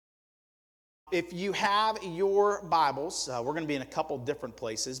If you have your Bibles, we're going to be in a couple different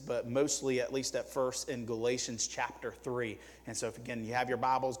places, but mostly, at least at first, in Galatians chapter 3. And so if, again, you have your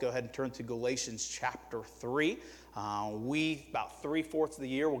Bibles, go ahead and turn to Galatians chapter 3. About 3/4 of the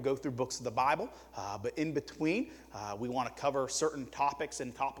year, we'll go through books of the Bible, but in between, we want to cover certain topics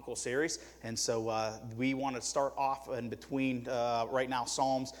in topical series, and so we want to start off in between right now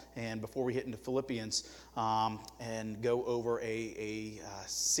Psalms and before we hit into Philippians, and go over a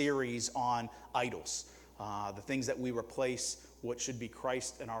series on idols, the things that we replace what should be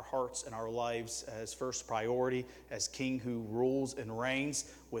Christ in our hearts and our lives as first priority, as King who rules and reigns,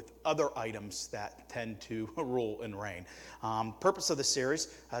 with other items that tend to rule and reign. Purpose of the series,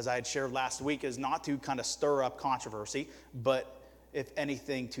 as I had shared last week, is not to kind of stir up controversy, but if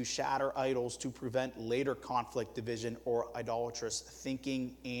anything, to shatter idols, to prevent later conflict, division, or idolatrous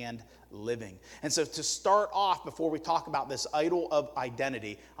thinking and living. And so to start off, before we talk about this idol of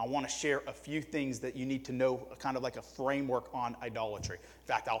identity, I want to share a few things that you need to know, kind of like a framework on idolatry. In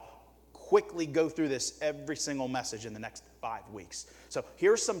fact, I'll quickly go through this every single message in the next 5 weeks. So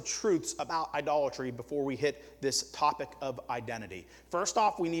here's some truths about idolatry before we hit this topic of identity. First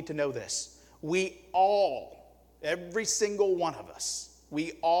off, we need to know this. We all, every single one of us,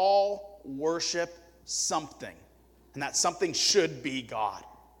 we all worship something, and that something should be God.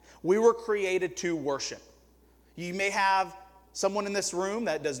 We were created to worship. You may have someone in this room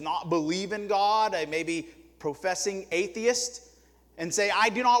that does not believe in God, a maybe professing atheist, and say, I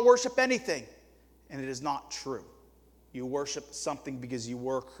do not worship anything. And it is not true. You worship something because you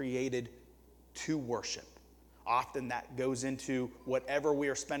were created to worship. Often that goes into whatever we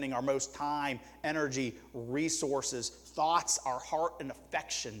are spending our most time, energy, resources, thoughts, our heart, and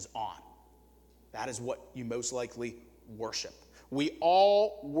affections on. That is what you most likely worship. We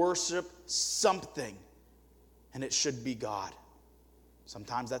all worship something, and it should be God.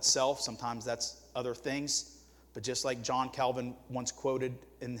 Sometimes that's self, sometimes that's other things. But just like John Calvin once quoted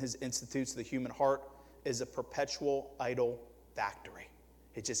in his Institutes, the human heart is a perpetual idol factory.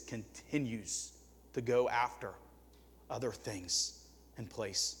 It just continues to go after other things in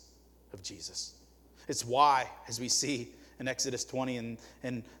place of Jesus. It's why, as we see in Exodus 20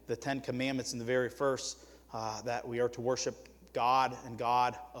 and the 10 Commandments in the very first, that we are to worship God and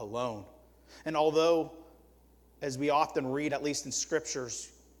God alone. And although, as we often read, at least in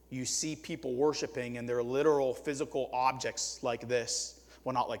scriptures, you see people worshiping and they're literal physical objects like this.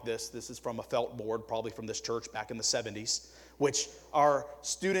 Well, not like this. This is from a felt board, probably from this church back in the 70s, which our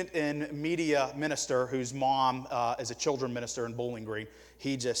student in media minister, whose mom is a children minister in Bowling Green,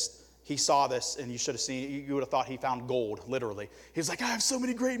 he saw this, and you should have seen, you would have thought he found gold, literally. He was like, I have so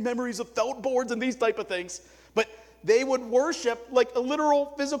many great memories of felt boards and these type of things. But they would worship like a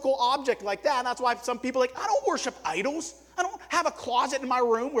literal physical object like that. And that's why some people are like, I don't worship idols. I don't have a closet in my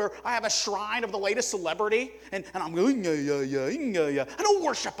room where I have a shrine of the latest celebrity, and I'm going, I don't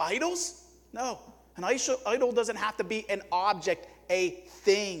worship idols. No, an idol doesn't have to be an object, a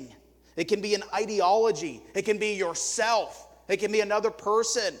thing. It can be an ideology. It can be yourself. It can be another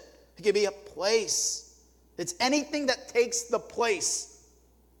person. It can be a place. It's anything that takes the place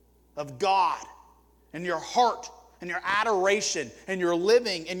of God in your heart, and your adoration, and your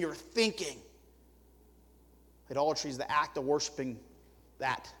living, and your thinking. Idolatry is the act of worshiping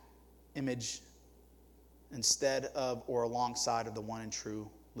that image instead of or alongside of the one and true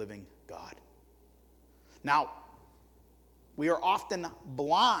living God. Now, we are often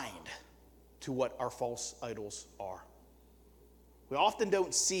blind to what our false idols are. We often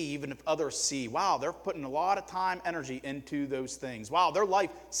don't see, even if others see, wow, they're putting a lot of time, energy into those things. Wow, their life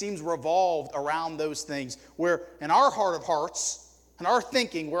seems revolved around those things, where in our heart of hearts, in our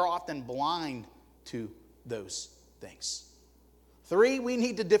thinking, we're often blind to those things. 3, we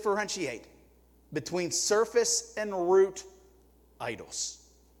need to differentiate between surface and root idols.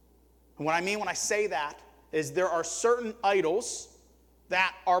 And what I mean when I say that is there are certain idols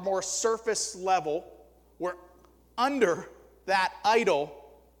that are more surface level, where under that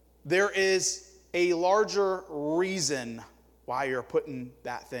idol, there is a larger reason why you're putting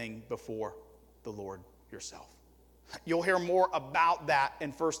that thing before the Lord yourself. You'll hear more about that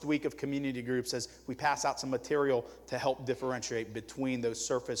in first week of community groups as we pass out some material to help differentiate between those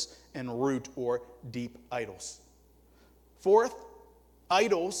surface and root or deep idols. 4th,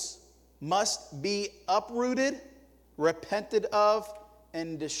 idols must be uprooted, repented of,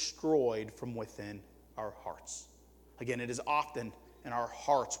 and destroyed from within our hearts. Again, it is often in our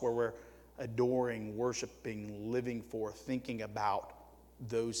hearts where we're adoring, worshiping, living for, thinking about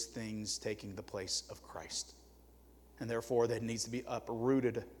those things taking the place of Christ. And therefore, that needs to be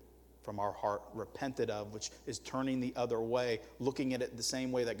uprooted from our heart, repented of, which is turning the other way, looking at it the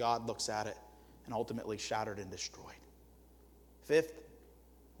same way that God looks at it, and ultimately shattered and destroyed. Fifth,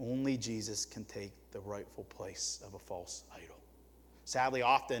 only Jesus can take the rightful place of a false idol. Sadly,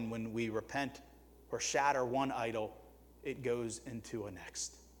 often when we repent or shatter one idol, it goes into a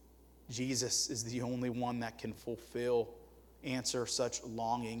next. Jesus is the only one that can fulfill, answer such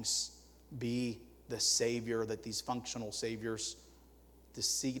longings, be the Savior that these functional saviors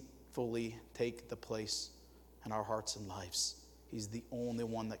deceitfully take the place in our hearts and lives. He's the only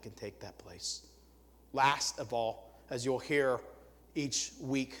one that can take that place. Last of all, as you'll hear each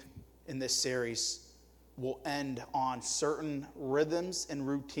week in this series, we'll end on certain rhythms and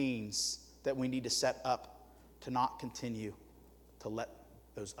routines that we need to set up to not continue to let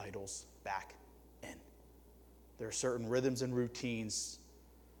those idols back in. There are certain rhythms and routines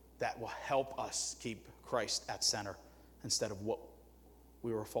that will help us keep Christ at center instead of what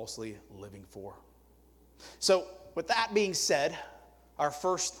we were falsely living for. So, with that being said, our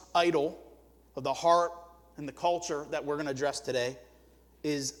first idol of the heart and the culture that we're going to address today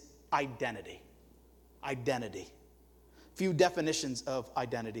is identity. Identity. A few definitions of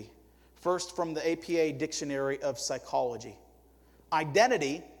identity. First, from the APA Dictionary of Psychology.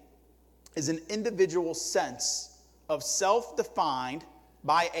 Identity is an individual sense of self-defined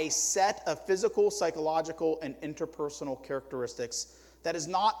by a set of physical, psychological, and interpersonal characteristics that is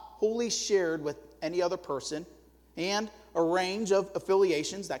not wholly shared with any other person, and a range of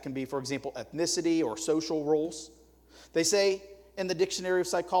affiliations that can be, for example, ethnicity or social roles. They say in the Dictionary of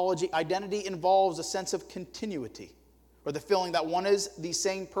Psychology, identity involves a sense of continuity, or the feeling that one is the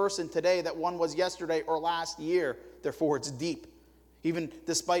same person today that one was yesterday or last year. Therefore, it's deep, even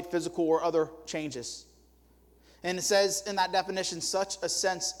despite physical or other changes. And it says in that definition, such a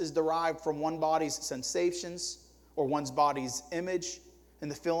sense is derived from one body's sensations or one's body's image, and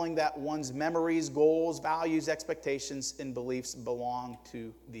the feeling that one's memories, goals, values, expectations, and beliefs belong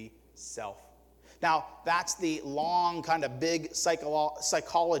to the self. Now, that's the long, kind of big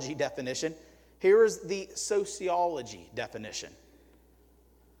psychology definition. Here is the sociology definition.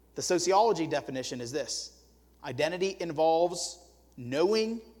 The sociology definition is this: identity involves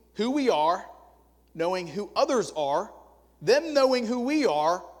knowing who we are, knowing who others are, them knowing who we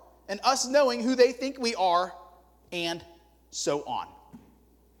are, and us knowing who they think we are, and so on.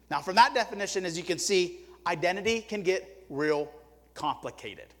 Now, from that definition, as you can see, identity can get real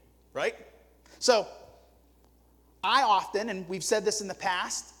complicated, right? So, I often, and we've said this in the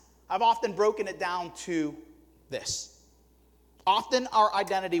past, I've often broken it down to this. Often our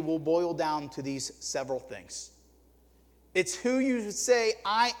identity will boil down to these several things. It's who you say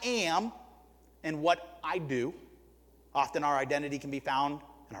I am and what I do. Often our identity can be found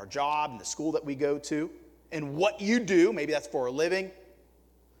in our job, in the school that we go to, and what you do. Maybe that's for a living.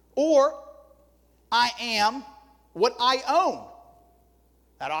 Or I am what I own.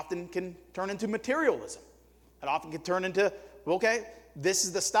 That often can turn into materialism. That often can turn into, okay, this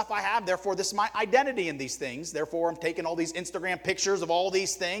is the stuff I have, therefore this is my identity in these things. Therefore I'm taking all these Instagram pictures of all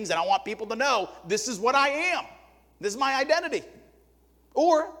these things, and I want people to know this is what I am. This is my identity.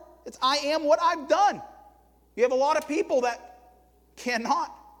 Or it's I am what I've done. You have a lot of people that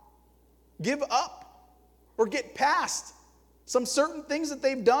cannot give up or get past some certain things that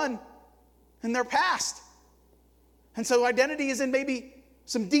they've done in their past. And so identity is in maybe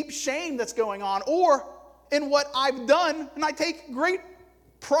some deep shame that's going on, or in what I've done, and I take great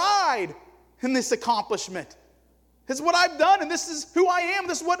pride in this accomplishment. This is what I've done, and this is who I am.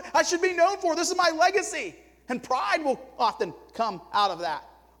 This is what I should be known for. This is my legacy. And pride will often come out of that.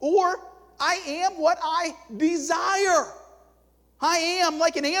 Or I am what I desire. I am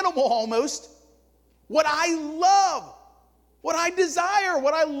like an animal almost. What I love. What I desire,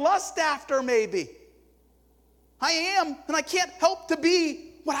 what I lust after maybe. I am, and I can't help to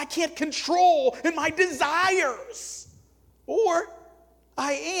be what I can't control in my desires. Or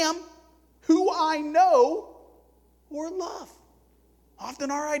I am who I know or love. Often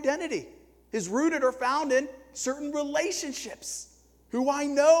our identity is rooted or found in certain relationships. Who I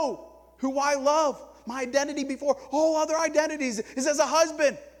know, who I love. My identity before all other identities is as a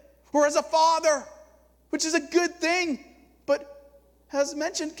husband or as a father, which is a good thing. But as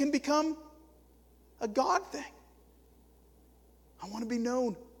mentioned, can become a God thing. I want to be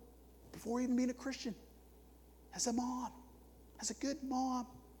known before even being a Christian as a mom, as a good mom,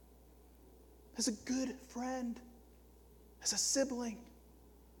 as a good friend, as a sibling.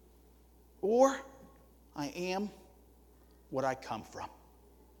 Or I am what I come from.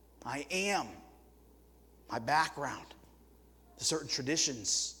 I am my background, the certain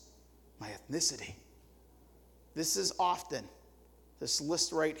traditions, my ethnicity. This is often, this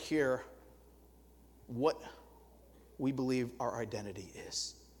list right here, what we believe our identity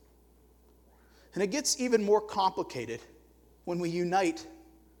is. And it gets even more complicated when we unite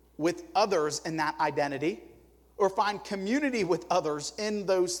with others in that identity or find community with others in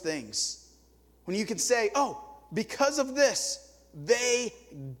those things. When you can say, oh, because of this, they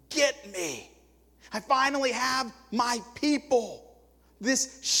get me. I finally have my people.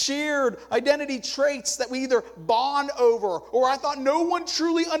 This shared identity traits that we either bond over, or I thought no one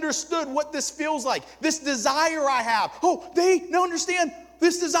truly understood what this feels like. This desire I have. Oh, they don't understand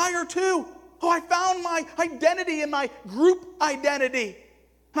this desire too. Oh, I found my identity in my group identity.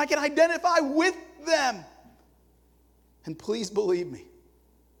 And I can identify with them. And please believe me,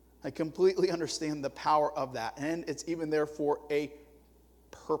 I completely understand the power of that. And it's even there for a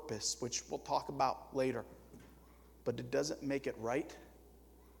purpose, which we'll talk about later. But it doesn't make it right.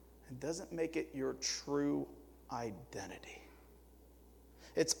 It doesn't make it your true identity.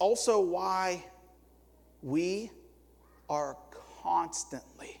 It's also why we are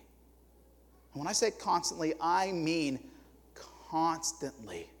constantly, and when I say constantly, I mean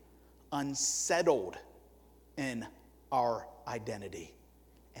constantly unsettled in our identity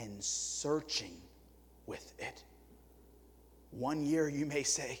and searching with it. One year you may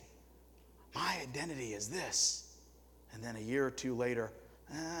say, my identity is this. And then a year or two later,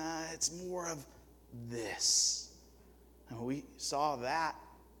 it's more of this. And we saw that,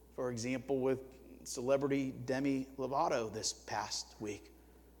 for example, with celebrity Demi Lovato this past week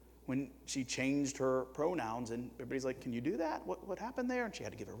when she changed her pronouns, and everybody's like, can you do that? What happened there? And she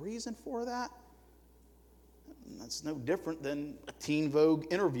had to give a reason for that. And that's no different than a Teen Vogue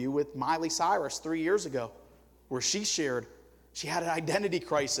interview with Miley Cyrus 3 years ago, where she shared she had an identity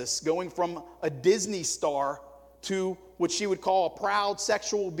crisis going from a Disney star to what she would call a proud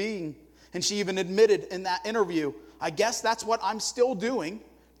sexual being. And she even admitted in that interview, I guess that's what I'm still doing,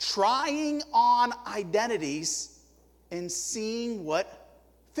 trying on identities and seeing what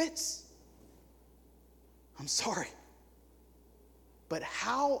fits. I'm sorry, but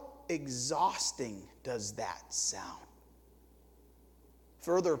how exhausting does that sound?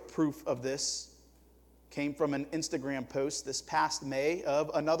 Further proof of this came from an Instagram post this past May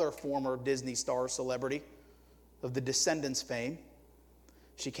of another former Disney star celebrity of the Descendants fame.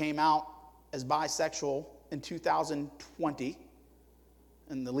 She came out as bisexual in 2020,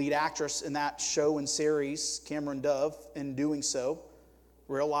 and the lead actress in that show and series, Cameron Dove, in doing so,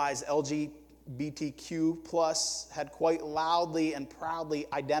 realized LGBTQ plus had quite loudly and proudly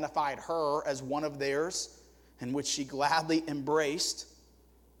identified her as one of theirs, in which she gladly embraced,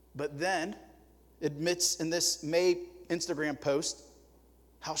 but then admits in this May Instagram post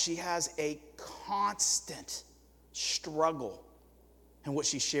how she has a constant struggle in what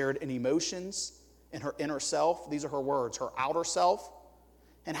she shared in emotions, in her inner self. These are her words, her outer self,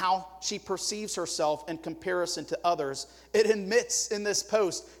 and how she perceives herself in comparison to others. It admits in this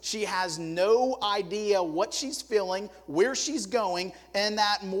post she has no idea what she's feeling, where she's going, and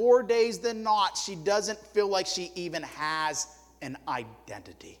that more days than not, she doesn't feel like she even has an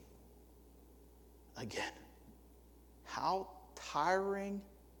identity. Again, how tiring,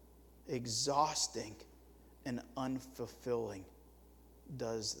 exhausting, and unfulfilling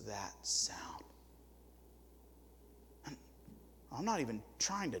does that sound? I'm not even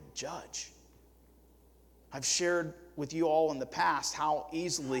trying to judge. I've shared with you all in the past how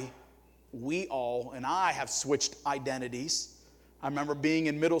easily we all, and I, have switched identities. I remember being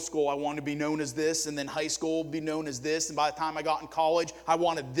in middle school, I wanted to be known as this, and then high school be known as this, and by the time I got in college, I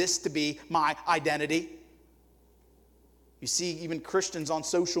wanted this to be my identity. You see even Christians on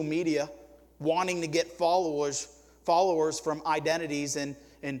social media wanting to get followers from identities and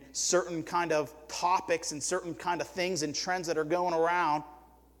certain kind of topics and certain kind of things and trends that are going around.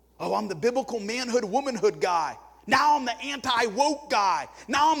 Oh, I'm the biblical manhood, womanhood guy. Now I'm the anti-woke guy.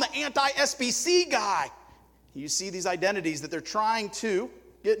 Now I'm the anti-SBC guy. You see these identities that they're trying to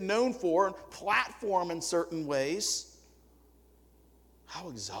get known for and platform in certain ways. How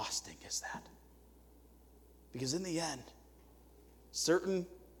exhausting is that? Because in the end, certain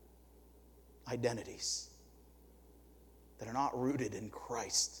identities that are not rooted in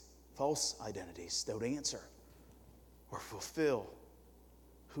Christ, false identities, don't answer or fulfill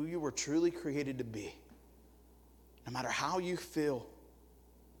who you were truly created to be. No matter how you feel,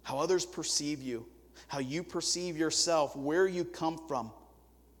 how others perceive you, how you perceive yourself, where you come from,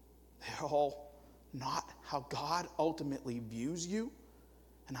 they're all not how God ultimately views you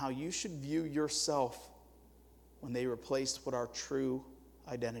and how you should view yourself when they replace what our true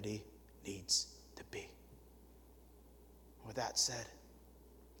identity needs to be. With that said,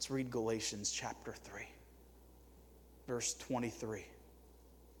 let's read Galatians chapter 3, verse 23.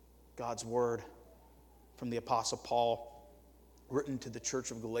 God's word from the Apostle Paul, written to the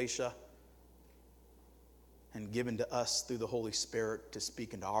church of Galatia. and given to us through the Holy Spirit to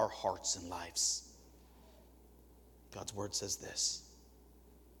speak into our hearts and lives. God's word says this: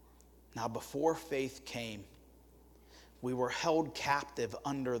 "Now before faith came, we were held captive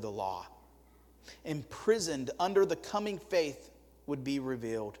under the law, imprisoned under the coming faith would be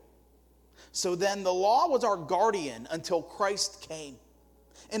revealed. So then the law was our guardian until Christ came,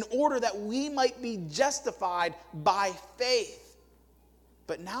 in order that we might be justified by faith.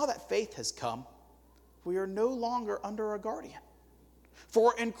 But now that faith has come, we are no longer under a guardian.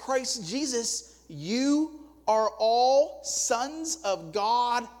 For in Christ Jesus, you are all sons of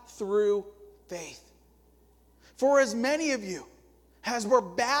God through faith. For as many of you as were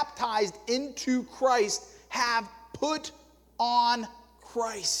baptized into Christ have put on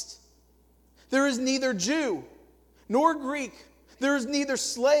Christ. There is neither Jew nor Greek. There is neither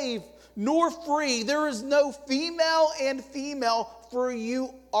slave nor free. There is no female and female, for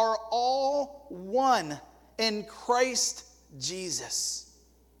you are all one in Christ Jesus.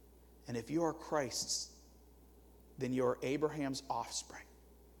 And if you are Christ's, then you are Abraham's offspring,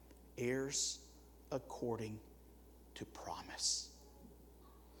 heirs according to promise."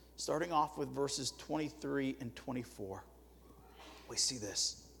 Starting off with verses 23 and 24, we see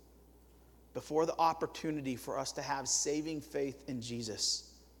this. Before the opportunity for us to have saving faith in Jesus,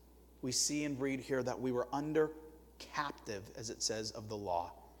 we see and read here that we were under captive, as it says, of the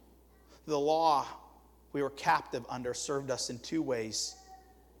law. The law we were captive under served us in two ways.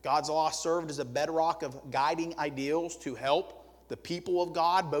 God's law served as a bedrock of guiding ideals to help the people of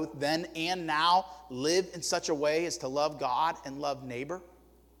God, both then and now, live in such a way as to love God and love neighbor.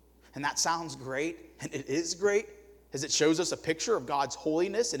 And that sounds great, and it is great, as it shows us a picture of God's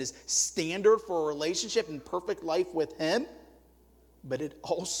holiness and his standard for a relationship and perfect life with him. But it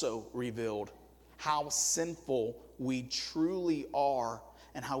also revealed how sinful we truly are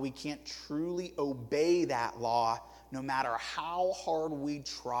and how we can't truly obey that law no matter how hard we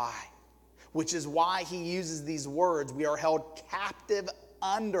try. Which is why he uses these words: we are held captive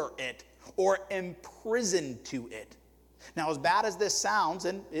under it, or imprisoned to it. Now, as bad as this sounds,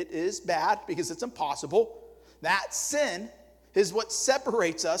 and it is bad because it's impossible, that sin is what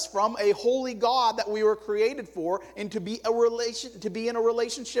separates us from a holy God that we were created for and to be in a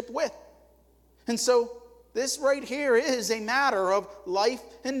relationship with. And so this right here is a matter of life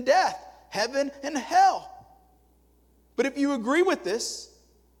and death, heaven and hell. But if you agree with this,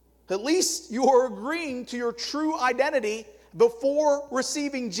 at least you are agreeing to your true identity before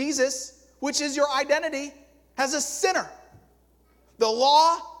receiving Jesus, which is your identity as a sinner. The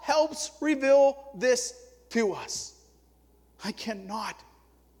law helps reveal this to us. I cannot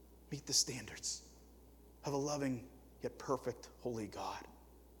meet the standards of a loving yet perfect holy God.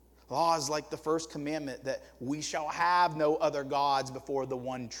 Law is like the first commandment, that we shall have no other gods before the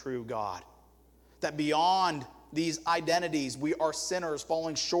one true God. That beyond these identities, we are sinners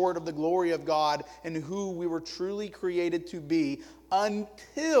falling short of the glory of God and who we were truly created to be,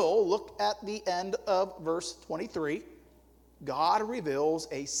 until, look at the end of verse 23, God reveals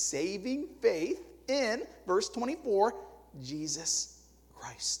a saving faith in, verse 24, Jesus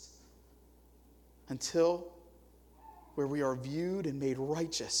Christ. Until where we are viewed and made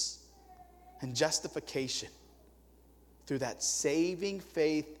righteous and justification through that saving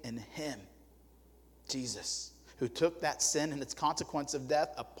faith in him, Jesus, who took that sin and its consequence of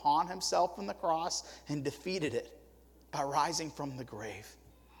death upon himself on the cross and defeated it by rising from the grave.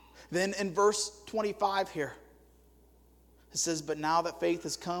 Then in verse 25 here, it says, "But now that faith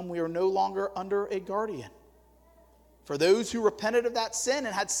has come, we are no longer under a guardian. For those who repented of that sin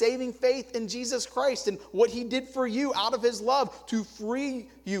and had saving faith in Jesus Christ and what he did for you out of his love to free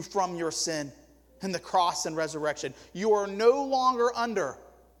you from your sin and the cross and resurrection, you are no longer under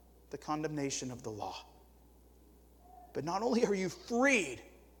the condemnation of the law. But not only are you freed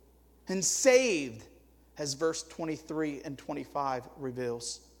and saved, as verse 23 and 25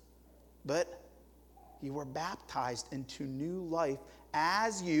 reveals, but you were baptized into new life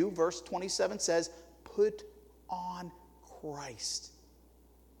as you," verse 27 says, "put on Christ."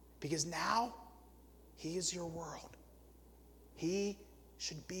 Because now he is your world. He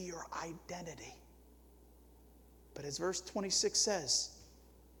should be your identity. But as verse 26 says,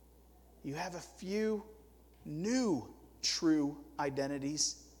 you have a few new true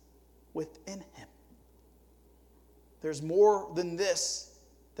identities within him. There's more than this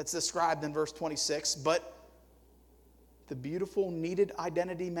that's described in verse 26, but the beautiful needed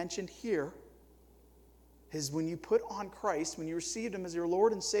identity mentioned here is when you put on Christ, when you received him as your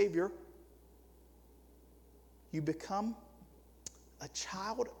Lord and Savior, you become a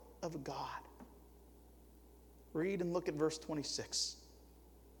child of God. Read and look at verse 26.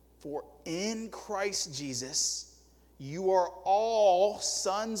 For in Christ Jesus, you are all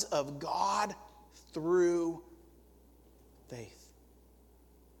sons of God through faith.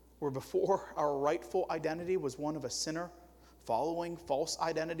 Where before our rightful identity was one of a sinner, following false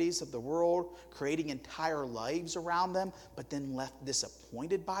identities of the world, creating entire lives around them, but then left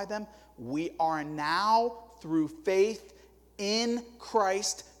disappointed by them, we are now, through faith in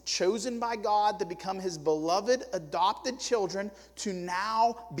Christ, chosen by God to become his beloved adopted children, to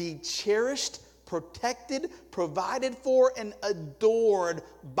now be cherished, protected, provided for, and adored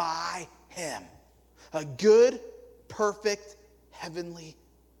by him. A good, perfect, heavenly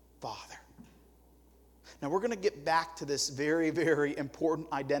Father. Now we're going to get back to this very, very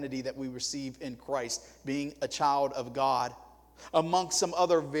important identity that we receive in Christ, being a child of God, amongst some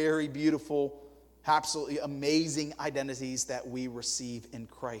other very beautiful, absolutely amazing identities that we receive in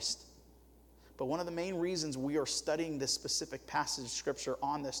Christ. But one of the main reasons we are studying this specific passage of Scripture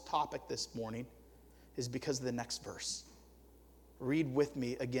on this topic this morning is because of the next verse. Read with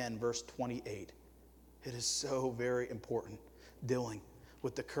me again, verse 28. It is so very important, dealing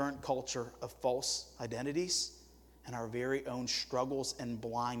with the current culture of false identities and our very own struggles and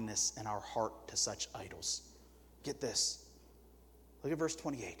blindness in our heart to such idols. Get this. Look at verse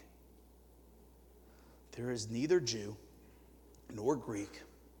 28. There is neither Jew nor Greek.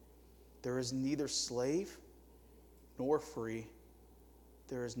 There is neither slave nor free.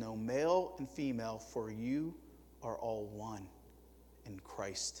 There is no male and female, for you are all one in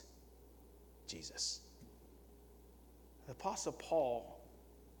Christ Jesus. The Apostle Paul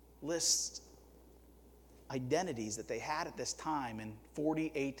lists identities that they had at this time in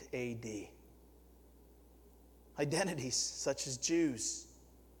 48 AD. Identities such as Jews,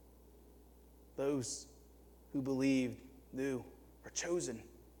 those who believed, knew, were chosen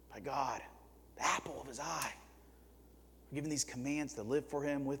by God, the apple of his eye, were given these commands to live for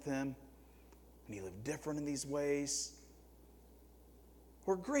him, with him, and he lived different in these ways.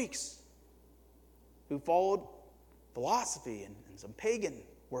 Or Greeks, who followed philosophy and some pagan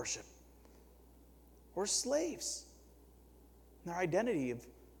worship. Or slaves, and their identity of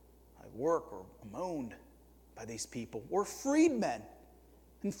work or owned by these people. Or freedmen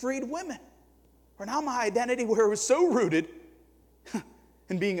and freed women. Or now my identity, where it was so rooted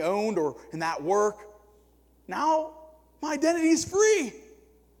in being owned or in that work, now my identity is free.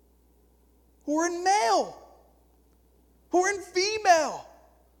 Or in male. Or in female,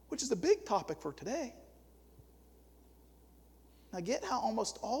 which is a big topic for today. Now get how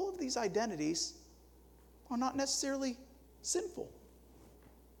almost all of these identities are not necessarily sinful.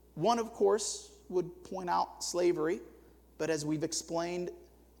 One, of course, would point out slavery, but as we've explained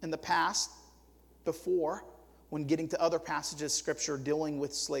in the past, before, when getting to other passages of Scripture dealing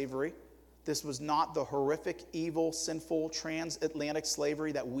with slavery, this was not the horrific, evil, sinful, transatlantic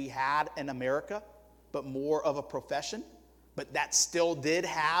slavery that we had in America, but more of a profession. But that still did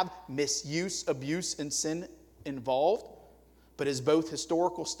have misuse, abuse, and sin involved. But as both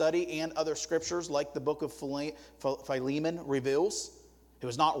historical study and other scriptures, like the book of Philemon reveals, it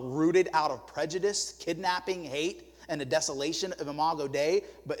was not rooted out of prejudice, kidnapping, hate, and the desolation of Imago Dei,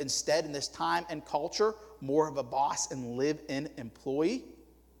 but instead in this time and culture, more of a boss and live-in employee.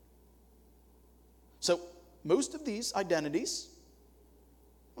 So most of these identities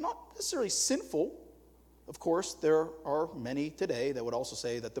are not necessarily sinful. Of course, there are many today that would also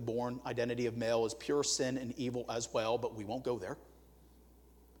say that the born identity of male is pure sin and evil as well, but we won't go there.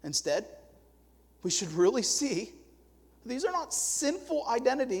 Instead, we should really see these are not sinful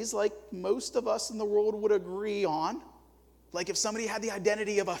identities like most of us in the world would agree on. Like if somebody had the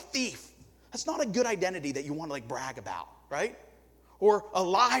identity of a thief, that's not a good identity that you want to brag about, right? Or a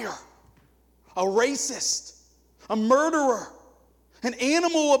liar, a racist, a murderer, an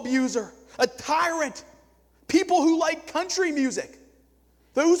animal abuser, a tyrant, people who like country music.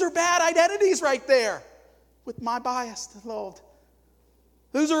 Those are bad identities right there, with my bias, loved.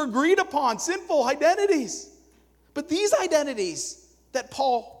 Those are agreed upon, sinful identities. But these identities that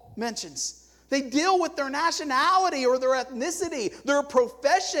Paul mentions, they deal with their nationality or their ethnicity, their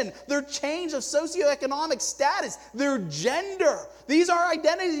profession, their change of socioeconomic status, their gender. These are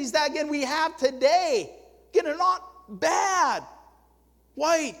identities that, again, we have today. Again, they're not bad.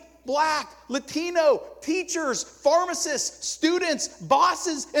 White, Black, Latino, teachers, pharmacists, students,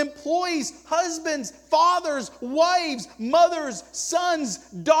 bosses, employees, husbands, fathers, wives, mothers, sons,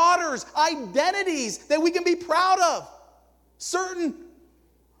 daughters, identities that we can be proud of. Certain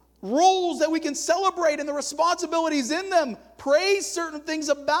roles that we can celebrate and the responsibilities in them. Praise certain things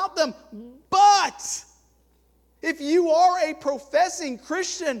about them. But if you are a professing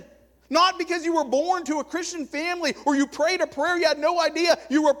Christian, Not because you were born to a Christian family or you prayed a prayer you had no idea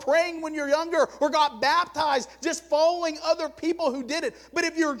you were praying when you're younger or got baptized just following other people who did it. But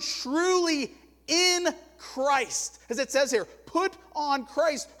if you're truly in Christ, as it says here, put on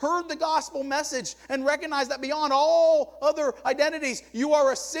Christ, heard the gospel message, and recognize that beyond all other identities, you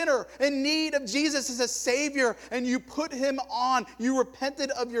are a sinner in need of Jesus as a Savior, and you put Him on. You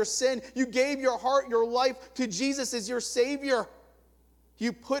repented of your sin. You gave your heart, your life to Jesus as your Savior.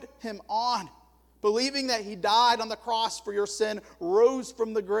 You put Him on, believing that He died on the cross for your sin, rose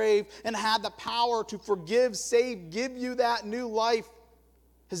from the grave, and had the power to forgive, save, give you that new life.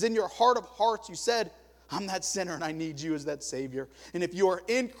 As in your heart of hearts, you said, I'm that sinner and I need you as that Savior. And if you are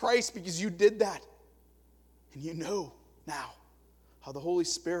in Christ because you did that, and you know now how the Holy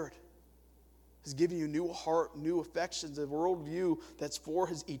Spirit has given you a new heart, new affections, a worldview that's for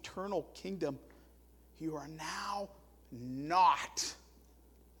His eternal kingdom, you are now not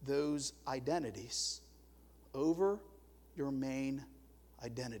those identities over your main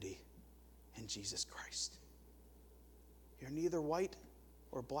identity in Jesus Christ. You're neither white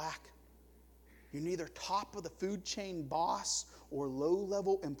or black. You're neither top of the food chain boss or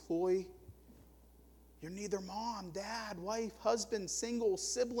low-level employee. You're neither mom, dad, wife, husband, single,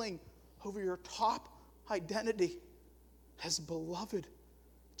 sibling over your top identity as beloved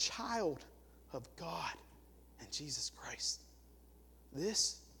child of God and Jesus Christ.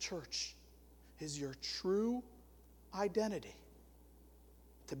 This church is your true identity,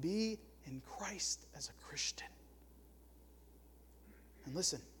 to be in Christ as a Christian. And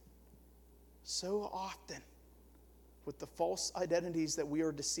listen, so often with the false identities that we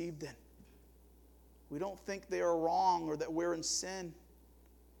are deceived in, we don't think they are wrong or that we're in sin.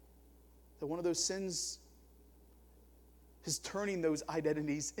 That one of those sins is turning those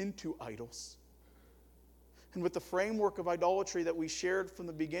identities into idols. And with the framework of idolatry that we shared from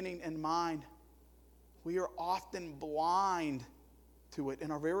the beginning in mind, we are often blind to it in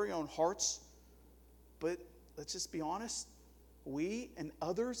our very own hearts. But let's just be honest, we and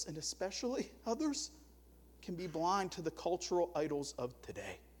others, and especially others, can be blind to the cultural idols of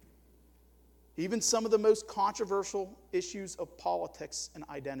today. Even some of the most controversial issues of politics and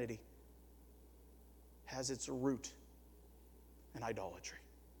identity has its root in idolatry.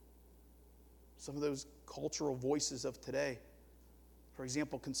 Some of those cultural voices of today, for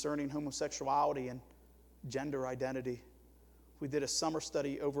example, concerning homosexuality and gender identity. We did a summer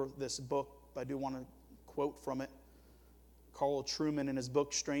study over this book, but I do want to quote from it. Carl Trueman, in his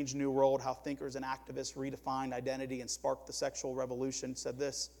book, Strange New World, How Thinkers and Activists Redefined Identity and Sparked the Sexual Revolution, said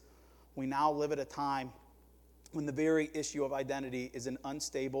this: we now live at a time when the very issue of identity is an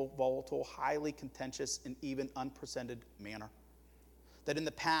unstable, volatile, highly contentious, and even unprecedented manner. That in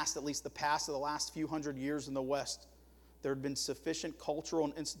the past, at least the past of the last few hundred years in the West, there had been sufficient cultural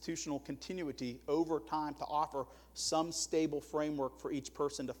and institutional continuity over time to offer some stable framework for each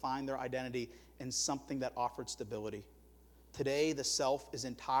person to find their identity in something that offered stability. Today, the self is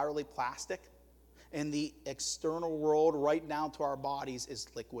entirely plastic, and the external world, right down to our bodies, is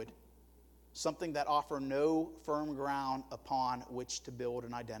liquid. Something that offers no firm ground upon which to build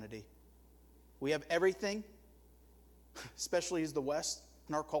an identity. We have everything, especially as the West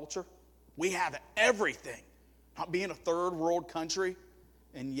in our culture. We have everything. Not being a third world country,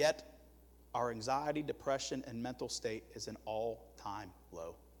 and yet our anxiety, depression, and mental state is an all-time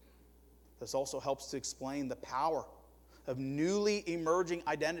low. This also helps to explain the power of newly emerging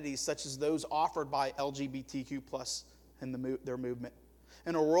identities such as those offered by LGBTQ+ and their movement.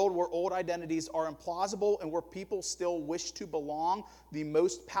 In a world where old identities are implausible and where people still wish to belong, the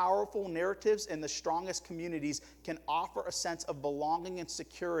most powerful narratives and the strongest communities can offer a sense of belonging and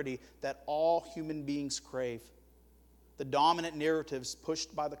security that all human beings crave. The dominant narratives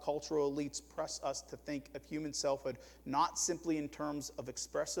pushed by the cultural elites press us to think of human selfhood not simply in terms of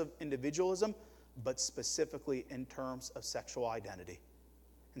expressive individualism, but specifically in terms of sexual identity.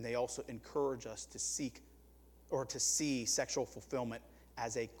 And they also encourage us to see sexual fulfillment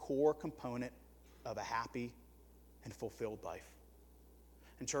as a core component of a happy and fulfilled life.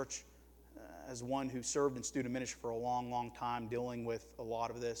 And church, as one who served in student ministry for a long, long time, dealing with a lot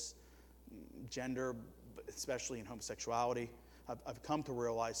of this, gender, especially in homosexuality, I've come to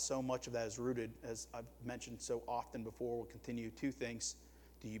realize so much of that is rooted, as I've mentioned so often before, we'll continue, two things.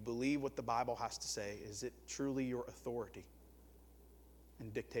 Do you believe what the Bible has to say? Is it truly your authority in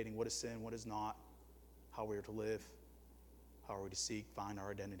dictating what is sin, what is not, how we are to live, how are we to seek, find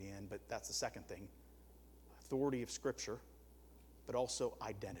our identity in? But that's the second thing. Authority of Scripture, but also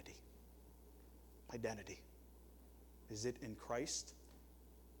identity. Identity. Is it in Christ?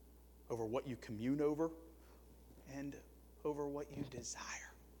 Over what you commune over and over what you desire?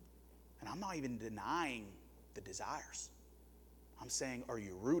 And I'm not even denying the desires. I'm saying, are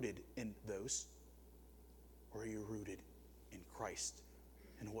you rooted in those? Or are you rooted in Christ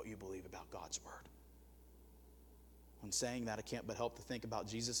and what you believe about God's word? When saying that, I can't but help to think about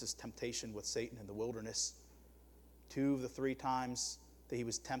Jesus' temptation with Satan in the wilderness. 2 of the 3 times that he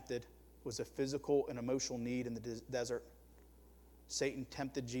was tempted was a physical and emotional need in the desert. Satan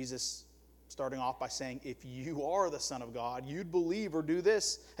tempted Jesus, starting off by saying, if you are the Son of God, you'd believe or do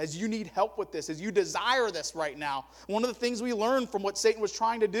this, as you need help with this, as you desire this right now. One of the things we learned from what Satan was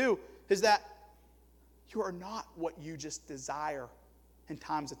trying to do is that you are not what you just desire in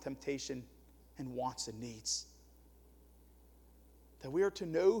times of temptation and wants and needs. That we are to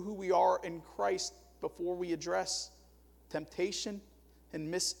know who we are in Christ before we address temptation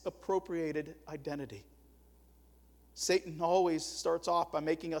and misappropriated identity. Satan always starts off by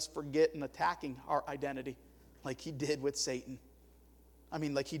making us forget and attacking our identity like he did with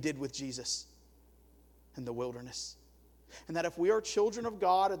like he did with Jesus in the wilderness. And that if we are children of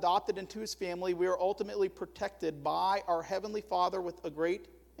God, adopted into his family, we are ultimately protected by our Heavenly Father with a great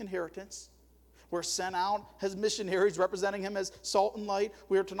inheritance. We're sent out as missionaries representing him as salt and light.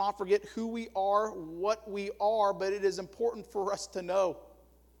 We are to not forget who we are, what we are, but it is important for us to know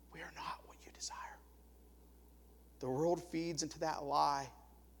we are not what you desire. The world feeds into that lie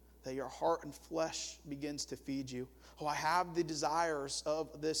that your heart and flesh begins to feed you. Oh, I have the desires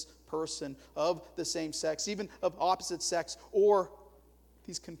of this person, of the same sex, even of opposite sex, or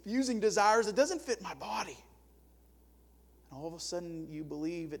these confusing desires that doesn't fit my body. And all of a sudden you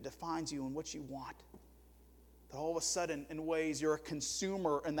believe it defines you and what you want. That all of a sudden, in ways, you're a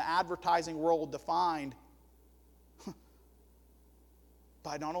consumer in the advertising world defined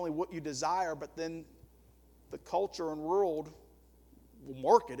by not only what you desire, but then the culture and world will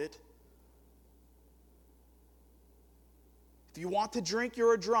market it. If you want to drink,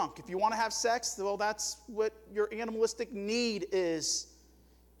 you're a drunk. If you want to have sex, well, that's what your animalistic need is.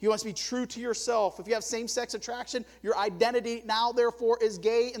 You must be true to yourself. If you have same-sex attraction, your identity now, therefore, is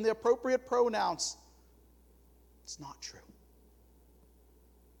gay in the appropriate pronouns. It's not true.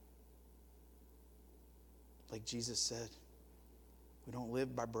 Like Jesus said, we don't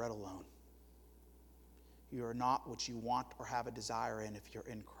live by bread alone. You are not what you want or have a desire in if you're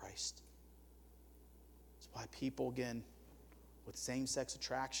in Christ. That's why people, again, with same-sex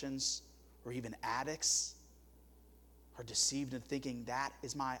attractions or even addicts are deceived in thinking that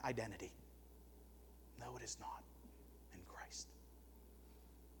is my identity. No, it is not in Christ.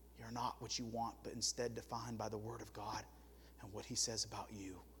 You're not what you want, but instead defined by the Word of God and what he says about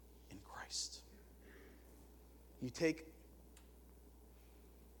you in Christ. You take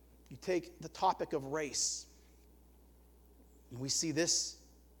the topic of race, and we see this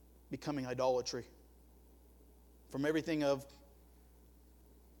becoming idolatry. From everything of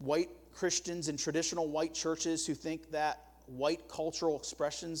white Christians in traditional white churches who think that white cultural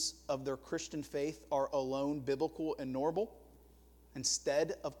expressions of their Christian faith are alone biblical and normal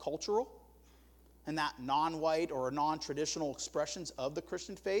instead of cultural, and that non-white or non-traditional expressions of the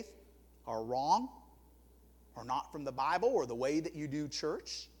Christian faith are wrong or not from the Bible or the way that you do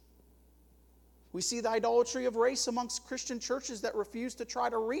church. We see the idolatry of race amongst Christian churches that refuse to try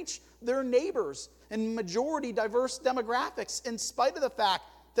to reach their neighbors in majority diverse demographics in spite of the fact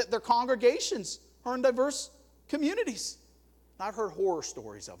that their congregations are in diverse communities. And I've heard horror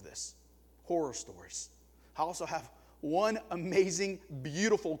stories of this. Horror stories. I also have one amazing,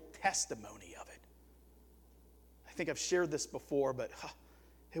 beautiful testimony of it. I think I've shared this before, but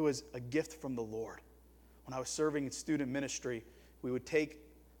it was a gift from the Lord. When I was serving in student ministry, we would take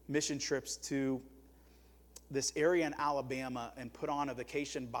mission trips to this area in Alabama and put on a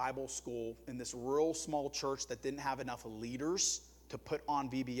vacation Bible school in this rural small church that didn't have enough leaders to put on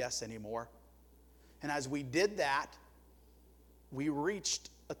VBS anymore. And as we did that, we reached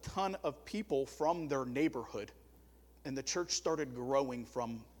a ton of people from their neighborhood, and the church started growing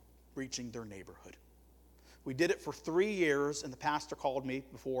from reaching their neighborhood. We did it for 3 years, and the pastor called me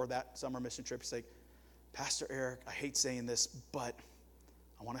before that summer mission trip. He said, Pastor Eric, I hate saying this, but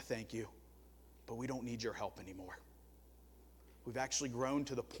I want to thank you, but we don't need your help anymore. We've actually grown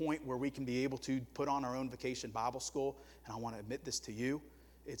to the point where we can be able to put on our own vacation Bible school, and I want to admit this to you.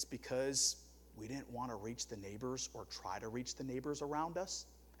 It's because we didn't want to reach the neighbors or try to reach the neighbors around us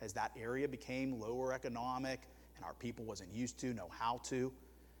as that area became lower economic and our people wasn't used to, know how to.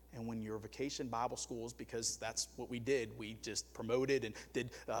 And when your vacation Bible schools, because that's what we did, we just promoted and did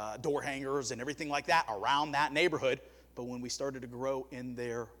door hangers and everything like that around that neighborhood. But when we started to grow in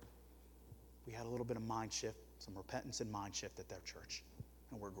there, we had a little bit of mind shift, some repentance and mind shift at their church.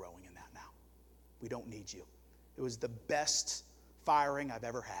 And we're growing in that now. We don't need you. It was the best firing I've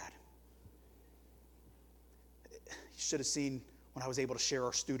ever had. should have seen when I was able to share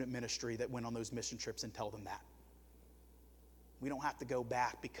our student ministry that went on those mission trips and tell them that. We don't have to go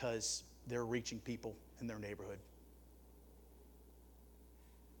back because they're reaching people in their neighborhood.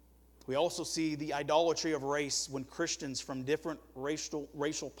 We also see the idolatry of race when Christians from different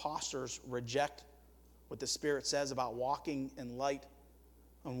racial postures reject what the Spirit says about walking in light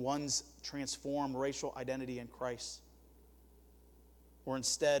and one's transformed racial identity in Christ. Or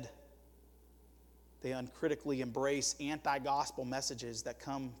instead, they uncritically embrace anti-gospel messages that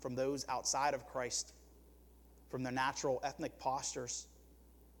come from those outside of Christ, from their natural ethnic postures,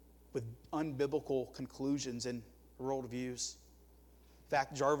 with unbiblical conclusions and worldviews. In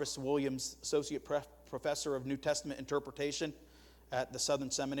fact, Jarvis Williams, Associate Professor of New Testament Interpretation at the Southern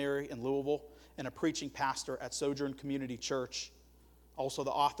Seminary in Louisville, and a preaching pastor at Sojourn Community Church, also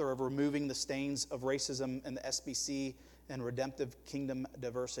the author of Removing the Stains of Racism in the SBC and Redemptive Kingdom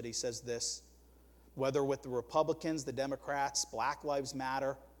Diversity, says this: whether with the Republicans, the Democrats, Black Lives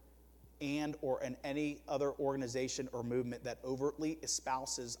Matter, and or in any other organization or movement that overtly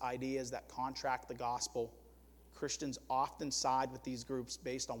espouses ideas that contract the gospel, Christians often side with these groups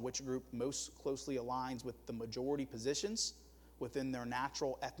based on which group most closely aligns with the majority positions within their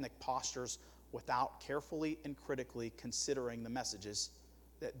natural ethnic postures without carefully and critically considering the messages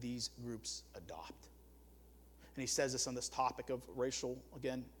that these groups adopt. And he says this on this topic of racial,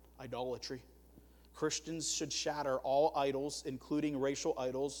 again, idolatry. Christians should shatter all idols, including racial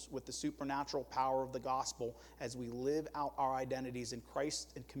idols, with the supernatural power of the gospel as we live out our identities in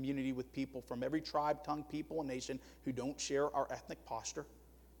Christ and community with people from every tribe, tongue, people, and nation who don't share our ethnic posture.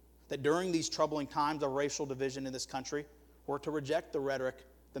 That during these troubling times of racial division in this country, we're to reject the rhetoric,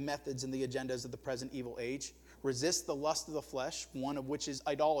 the methods, and the agendas of the present evil age, resist the lust of the flesh, one of which is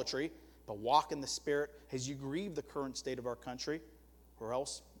idolatry, but walk in the Spirit as you grieve the current state of our country, or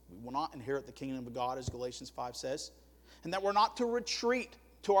else we will not inherit the kingdom of God, as Galatians 5 says. And that we're not to retreat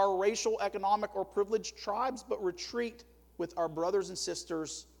to our racial, economic, or privileged tribes, but retreat with our brothers and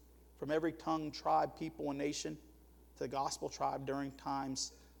sisters from every tongue, tribe, people, and nation to the gospel tribe during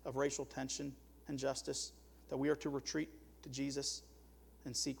times of racial tension and justice. That we are to retreat to Jesus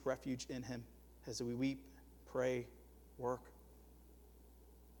and seek refuge in him as we weep, pray, work.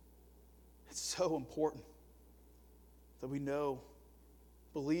 It's so important that we know,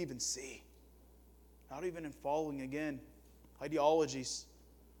 believe, and see. Not even in following, again, ideologies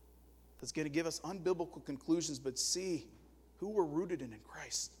that's going to give us unbiblical conclusions, but see who we're rooted in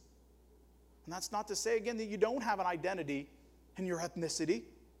Christ. And that's not to say, again, that you don't have an identity in your ethnicity.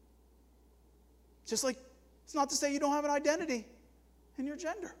 Just like it's not to say you don't have an identity in your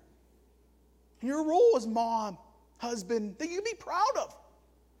gender, in your role as mom, husband, that you can be proud of.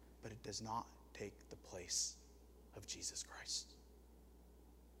 But it does not take the place of Jesus Christ.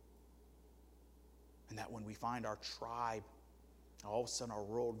 And that when we find our tribe, all of a sudden our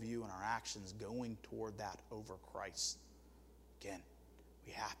worldview and our actions going toward that over Christ, again,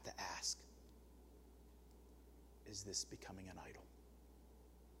 we have to ask, is this becoming an idol?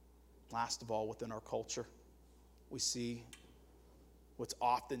 Last of all, within our culture, we see what's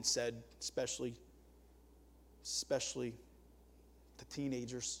often said, especially to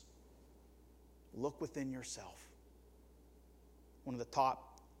teenagers: look within yourself. One of the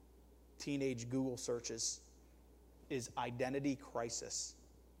top teenage Google searches is identity crisis.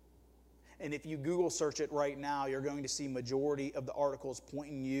 And if you Google search it right now, you're going to see majority of the articles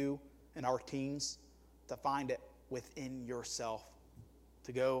pointing you and our teens to find it within yourself.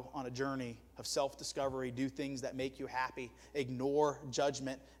 To go on a journey of self-discovery, do things that make you happy, ignore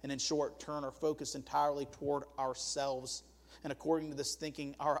judgment, and in short, turn our focus entirely toward ourselves. And according to this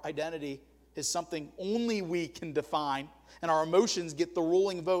thinking, our identity is something only we can define, and our emotions get the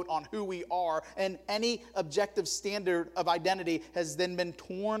ruling vote on who we are, and any objective standard of identity has then been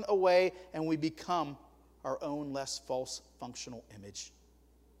torn away, and we become our own less false functional image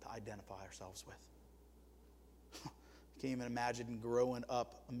to identify ourselves with. Can't even imagine growing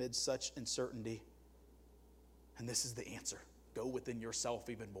up amid such uncertainty. And this is the answer. Go within yourself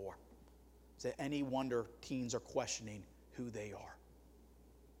even more. Is it any wonder teens are questioning who they are?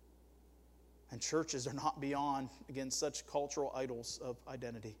 And churches are not beyond, again, such cultural idols of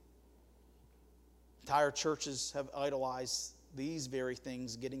identity. Entire churches have idolized these very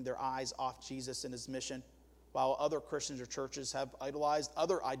things, getting their eyes off Jesus and his mission, while other Christians or churches have idolized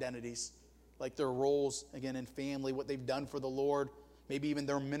other identities, like their roles, again, in family, what they've done for the Lord, maybe even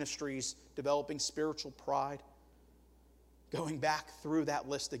their ministries, developing spiritual pride. Going back through that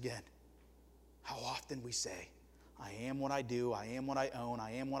list again, how often we say, I am what I do, I am what I own,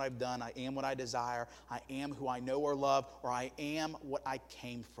 I am what I've done, I am what I desire, I am who I know or love, or I am what I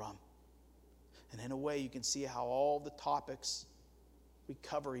came from. And in a way, you can see how all the topics we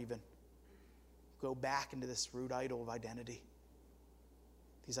cover even go back into this root idol of identity.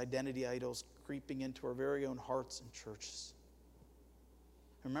 These identity idols creeping into our very own hearts and churches.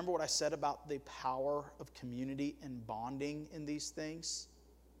 Remember what I said about the power of community and bonding in these things?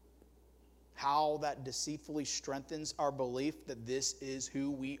 How that deceitfully strengthens our belief that this is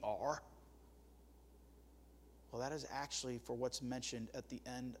who we are? Well, that is actually for what's mentioned at the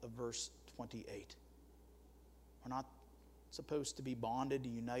end of verse 28. We're not supposed to be bonded,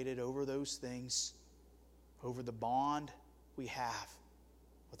 united over those things, over the bond we have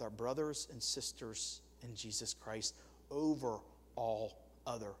with our brothers and sisters in Jesus Christ, over all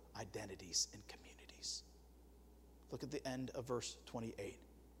other identities and communities. Look at the end of verse 28.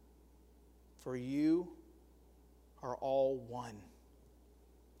 For you are all one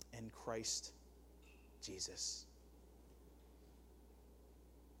in Christ Jesus.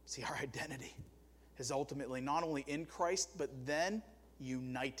 See, our identity is ultimately not only in Christ, but then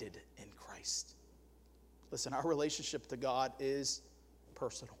united in Christ. Listen, our relationship to God is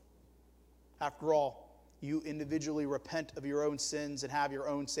personal. After all, you individually repent of your own sins and have your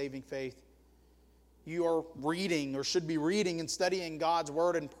own saving faith. You are reading, or should be reading and studying God's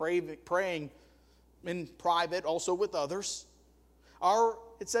word and praying in private, also with others.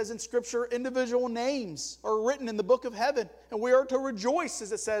 It says in Scripture, individual names are written in the book of heaven, and we are to rejoice,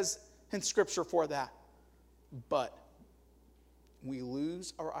 as it says in Scripture, for that. But we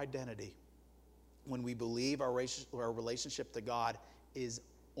lose our identity when we believe our relationship to God is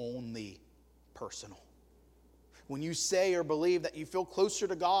only personal. When you say or believe that you feel closer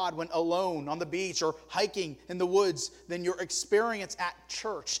to God when alone on the beach or hiking in the woods than your experience at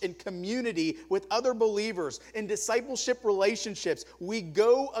church, in community with other believers, in discipleship relationships, we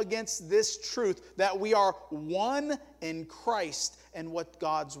go against this truth that we are one in Christ and what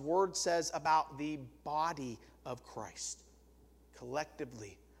God's word says about the body of Christ,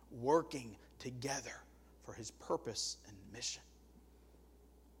 collectively working together for his purpose and mission.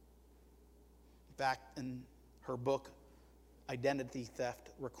 In fact, in her book, Identity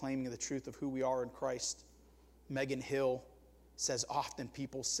Theft, Reclaiming the Truth of Who We Are in Christ, Megan Hill says, often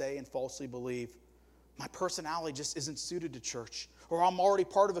people say and falsely believe, my personality just isn't suited to church, or I'm already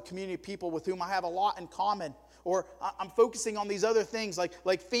part of a community of people with whom I have a lot in common, or I'm focusing on these other things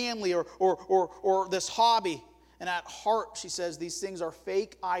like family or this hobby. And at heart, she says, these things are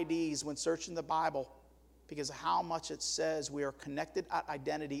fake IDs when searching the Bible because of how much it says we are connected at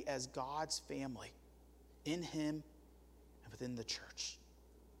identity as God's family in him and within the church.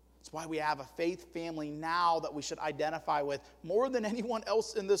 That's why we have a faith family now that we should identify with more than anyone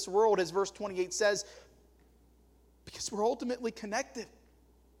else in this world, as verse 28 says, because we're ultimately connected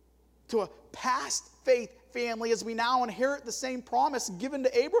to a past faith family as we now inherit the same promise given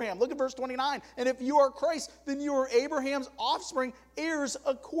to Abraham. Look at verse 29. And if you are Christ, then you are Abraham's offspring, heirs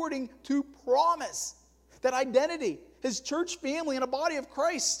according to promise. That identity, his church family and a body of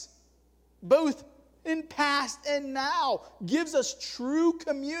Christ, both in past and now, gives us true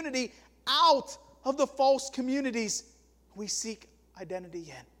community out of the false communities we seek identity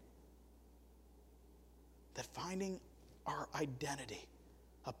in. That finding our identity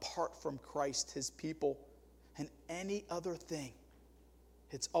apart from Christ, his people, and any other thing,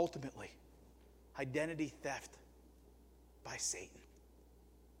 it's ultimately identity theft by Satan.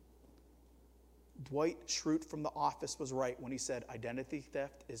 Dwight Schrute from The Office was right when he said, identity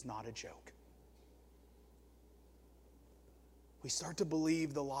theft is not a joke. We start to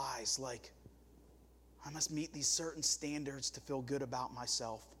believe the lies like, I must meet these certain standards to feel good about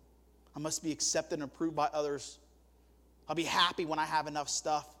myself. I must be accepted and approved by others. I'll be happy when I have enough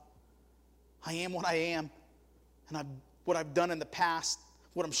stuff. I am what I am. And what I've done in the past,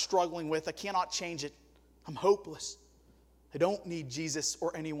 what I'm struggling with, I cannot change it. I'm hopeless. I don't need Jesus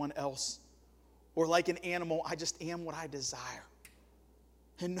or anyone else. Or like an animal, I just am what I desire.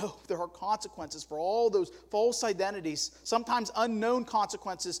 And no, there are consequences for all those false identities, sometimes unknown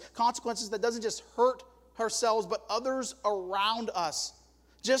consequences that doesn't just hurt ourselves, but others around us.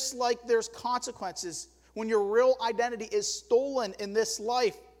 Just like there's consequences when your real identity is stolen in this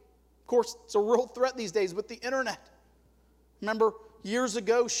life. Of course, it's a real threat these days with the internet. Remember years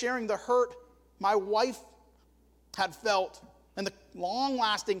ago sharing the hurt my wife had felt and the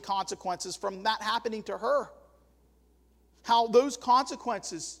long-lasting consequences from that happening to her. How those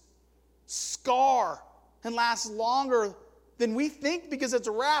consequences scar and last longer than we think because it's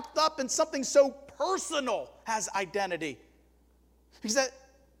wrapped up in something so personal as identity. Because that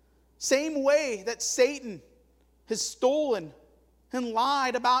same way that Satan has stolen and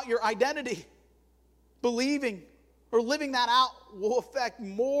lied about your identity, believing or living that out will affect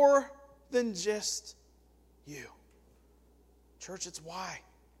more than just you. Church, it's why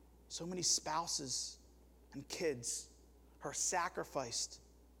so many spouses and kids are sacrificed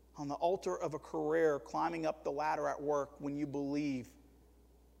on the altar of a career, climbing up the ladder at work when you believe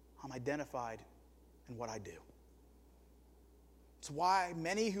I'm identified in what I do. It's why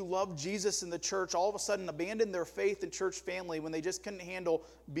many who love Jesus in the church all of a sudden abandoned their faith and church family when they just couldn't handle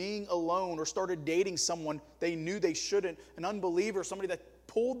being alone or started dating someone they knew they shouldn't, an unbeliever, somebody that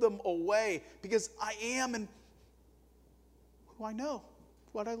pulled them away, because I am and who I know,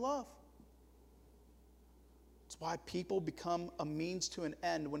 what I love. It's why people become a means to an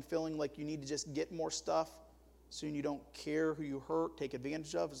end when feeling like you need to just get more stuff. Soon you don't care who you hurt, take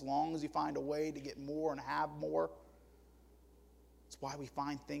advantage of, as long as you find a way to get more and have more. It's why we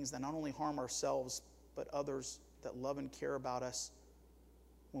find things that not only harm ourselves, but others that love and care about us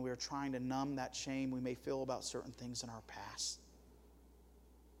when we are trying to numb that shame we may feel about certain things in our past.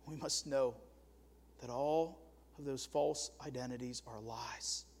 We must know that all of those false identities are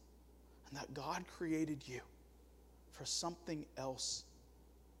lies, and that God created you for something else,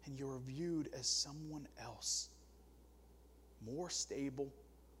 and you're viewed as someone else, more stable,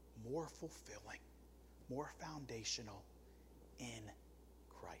 more fulfilling, more foundational in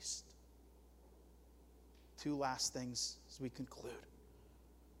Christ. Two last things as we conclude.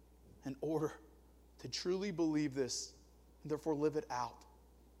 In order to truly believe this, and therefore live it out,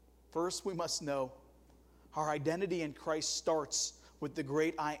 first we must know our identity in Christ starts with the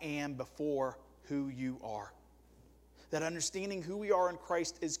great I am before who you are. That understanding who we are in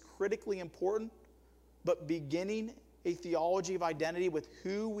Christ is critically important, but beginning a theology of identity with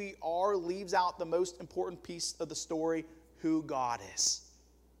who we are leaves out the most important piece of the story, who God is.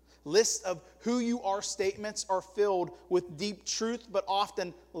 Lists of who you are statements are filled with deep truth, but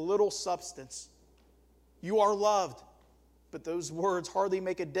often little substance. You are loved, but those words hardly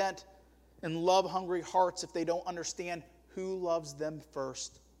make a dent in love-hungry hearts if they don't understand who loves them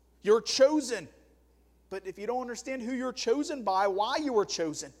first. You're chosen, but if you don't understand who you're chosen by, why you were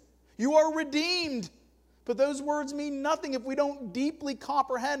chosen. You are redeemed, but those words mean nothing if we don't deeply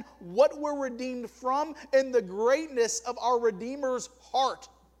comprehend what we're redeemed from and the greatness of our Redeemer's heart.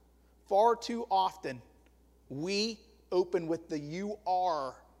 Far too often, we open with the you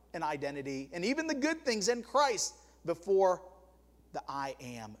are in identity and even the good things in Christ before the I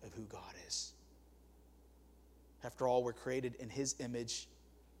am of who God is. After all, we're created in His image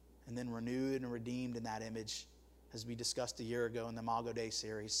and then renewed and redeemed in that image, as we discussed a year ago in the Imago Dei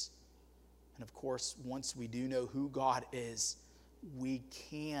series. And of course, once we do know who God is, we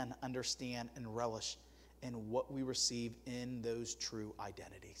can understand and relish in what we receive in those true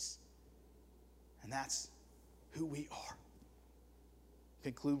identities. And that's who we are.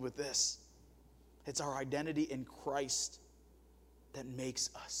 Conclude with this. It's our identity in Christ that makes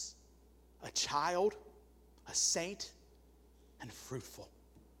us a child, a saint, and fruitful.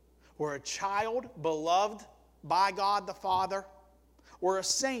 We're a child beloved by God the Father. We're a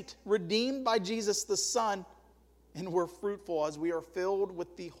saint redeemed by Jesus the Son. And we're fruitful as we are filled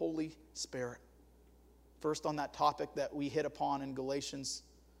with the Holy Spirit. First, on that topic that we hit upon in Galatians,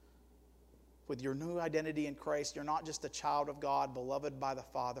 with your new identity in Christ, you're not just a child of God, beloved by the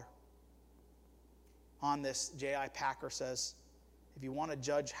Father. On this, J.I. Packer says, if you want to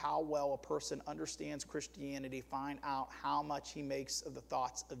judge how well a person understands Christianity, find out how much he makes of the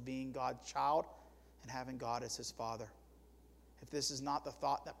thoughts of being God's child and having God as his Father. If this is not the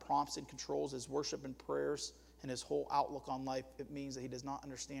thought that prompts and controls his worship and prayers and his whole outlook on life, it means that he does not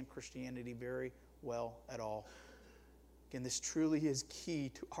understand Christianity very well at all. Again, this truly is key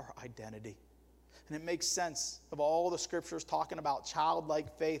to our identity. And it makes sense of all the scriptures talking about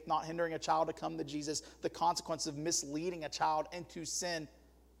childlike faith, not hindering a child to come to Jesus, the consequence of misleading a child into sin.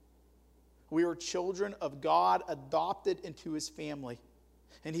 We are children of God, adopted into His family.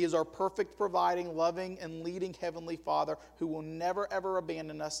 And He is our perfect, providing, loving, and leading Heavenly Father who will never, ever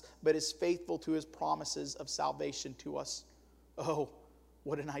abandon us, but is faithful to His promises of salvation to us. Oh,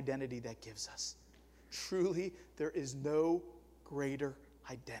 what an identity that gives us. Truly, there is no greater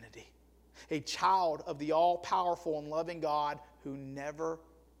identity. A child of the all-powerful and loving God who never,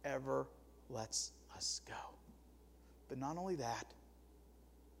 ever lets us go. But not only that,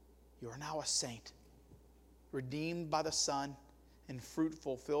 you are now a saint, redeemed by the Son and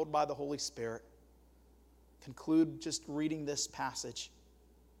fruitful, filled by the Holy Spirit. Conclude just reading this passage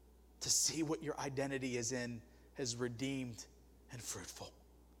to see what your identity is in as redeemed and fruitful.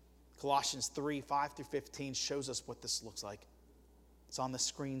 Colossians 3, 5 through 15 shows us what this looks like. It's on the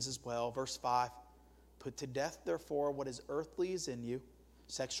screens as well. Verse 5, put to death, therefore, what is earthly is in you,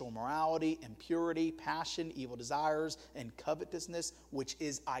 sexual immorality, impurity, passion, evil desires, and covetousness, which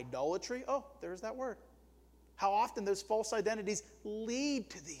is idolatry. Oh, there's that word. How often those false identities lead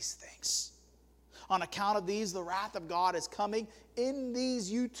to these things. On account of these, the wrath of God is coming. In these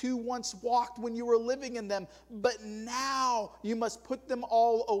you too once walked when you were living in them, but now you must put them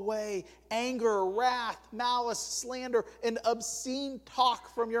all away. Anger, wrath, malice, slander, and obscene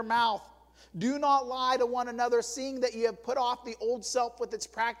talk from your mouth. Do not lie to one another, seeing that you have put off the old self with its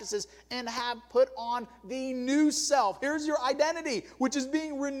practices and have put on the new self. Here's your identity, which is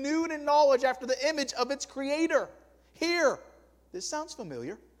being renewed in knowledge after the image of its creator. Here, this sounds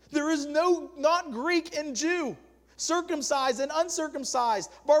familiar. There is not Greek and Jew, circumcised and uncircumcised,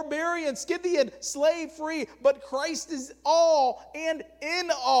 barbarian, Scythian, slave free, but Christ is all and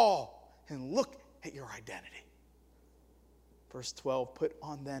in all. And look at your identity. Verse 12, put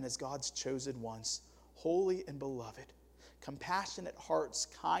on then as God's chosen ones, holy and beloved, compassionate hearts,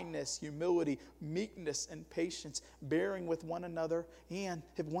 kindness, humility, meekness, and patience, bearing with one another, and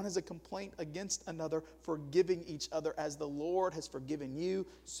if one has a complaint against another, forgiving each other as the Lord has forgiven you,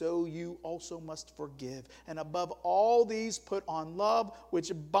 so you also must forgive. And above all these, put on love,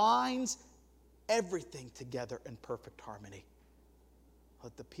 which binds everything together in perfect harmony.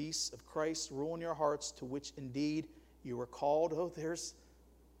 Let the peace of Christ rule in your hearts, to which indeed you were called. Oh, there's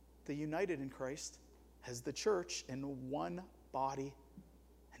the united in Christ as the church in one body,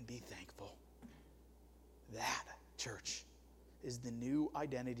 and be thankful. That, church, is the new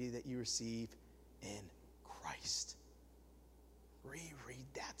identity that you receive in Christ. Reread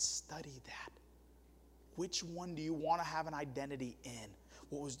that, study that. Which one do you want to have an identity in?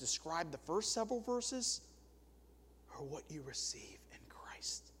 What was described the first several verses, or what you receive in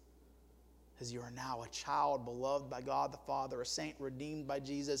Christ? As you are now a child beloved by God the Father, a saint redeemed by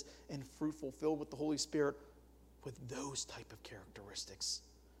Jesus, and fruitful, filled with the Holy Spirit, with those type of characteristics.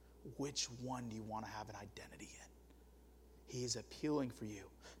 Which one do you want to have an identity in? He is appealing for you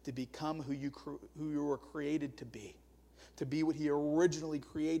to become who you were created to be what He originally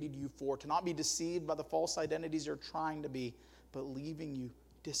created you for, to not be deceived by the false identities you're trying to be, but leaving you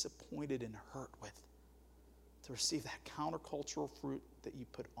disappointed and hurt with, to receive that countercultural fruit that you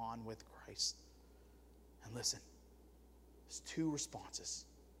put on with Christ. And listen, there's two responses.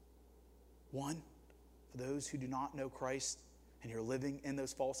 One, for those who do not know Christ and you're living in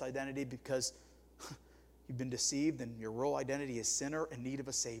those false identity because you've been deceived and your real identity is sinner in need of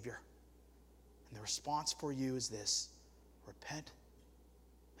a Savior. And the response for you is this: repent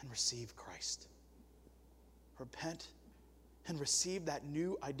and receive Christ. Repent and receive that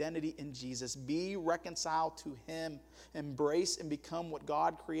new identity in Jesus. Be reconciled to Him. Embrace and become what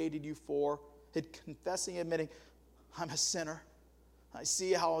God created you for. Confessing, admitting, I'm a sinner. I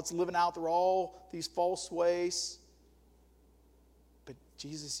see how it's living out through all these false ways. But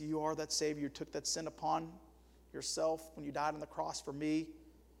Jesus, you are that Savior. You took that sin upon yourself when you died on the cross for me.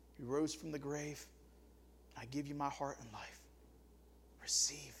 You rose from the grave. I give you my heart and life.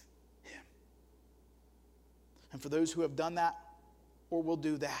 Receive Him. And for those who have done that or will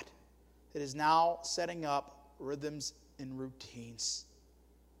do that, it is now setting up rhythms and routines.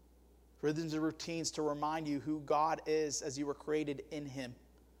 Rhythms and routines to remind you who God is as you were created in Him.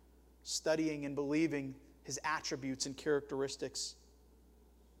 Studying and believing His attributes and characteristics.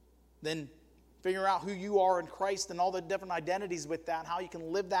 Then figure out who you are in Christ and all the different identities with that, how you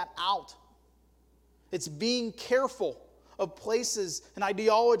can live that out. It's being careful of places and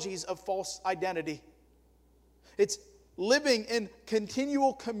ideologies of false identity. It's living in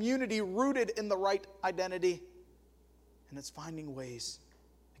continual community rooted in the right identity. And it's finding ways,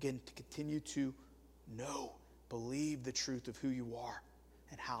 again, to continue to know, believe the truth of who you are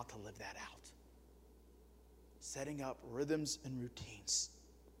and how to live that out. Setting up rhythms and routines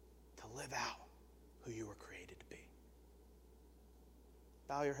to live out who you were created to be.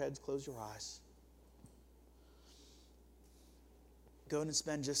 Bow your heads, close your eyes. Go and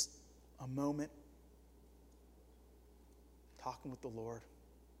spend just a moment talking with the Lord.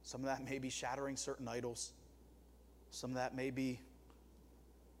 Some of that may be shattering certain idols. Some of that may be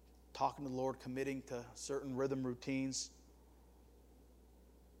talking to the Lord, committing to certain rhythm routines,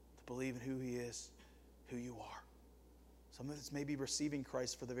 to believe in who He is, who you are. Some of it's maybe receiving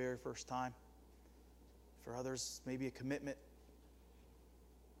Christ for the very first time. For others, maybe a commitment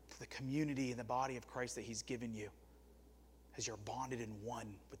to the community and the body of Christ that He's given you as you're bonded in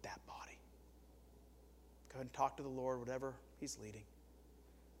one with that body. Go ahead and talk to the Lord, whatever He's leading.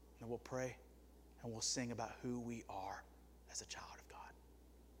 And we'll pray and we'll sing about who we are as a child of God.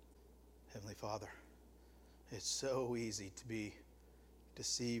 Heavenly Father, it's so easy to be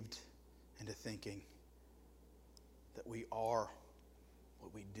deceived into thinking that we are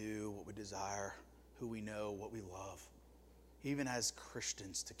what we do, what we desire, who we know, what we love, even as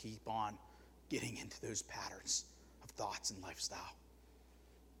Christians, to keep on getting into those patterns of thoughts and lifestyle.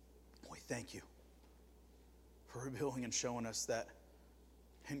 We thank you for revealing and showing us that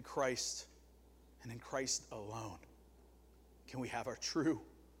in Christ and in Christ alone can we have our true,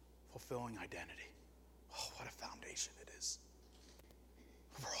 fulfilling identity. Oh, what a foundation it is.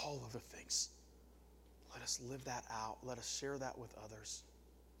 Over all other things, let us live that out. Let us share that with others.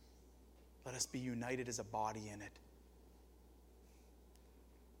 Let us be united as a body in it.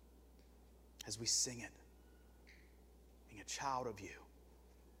 As we sing it, being a child of you,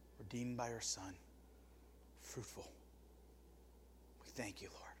 redeemed by your Son, fruitful. We thank you,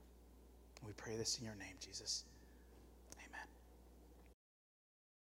 Lord. We pray this in your name, Jesus.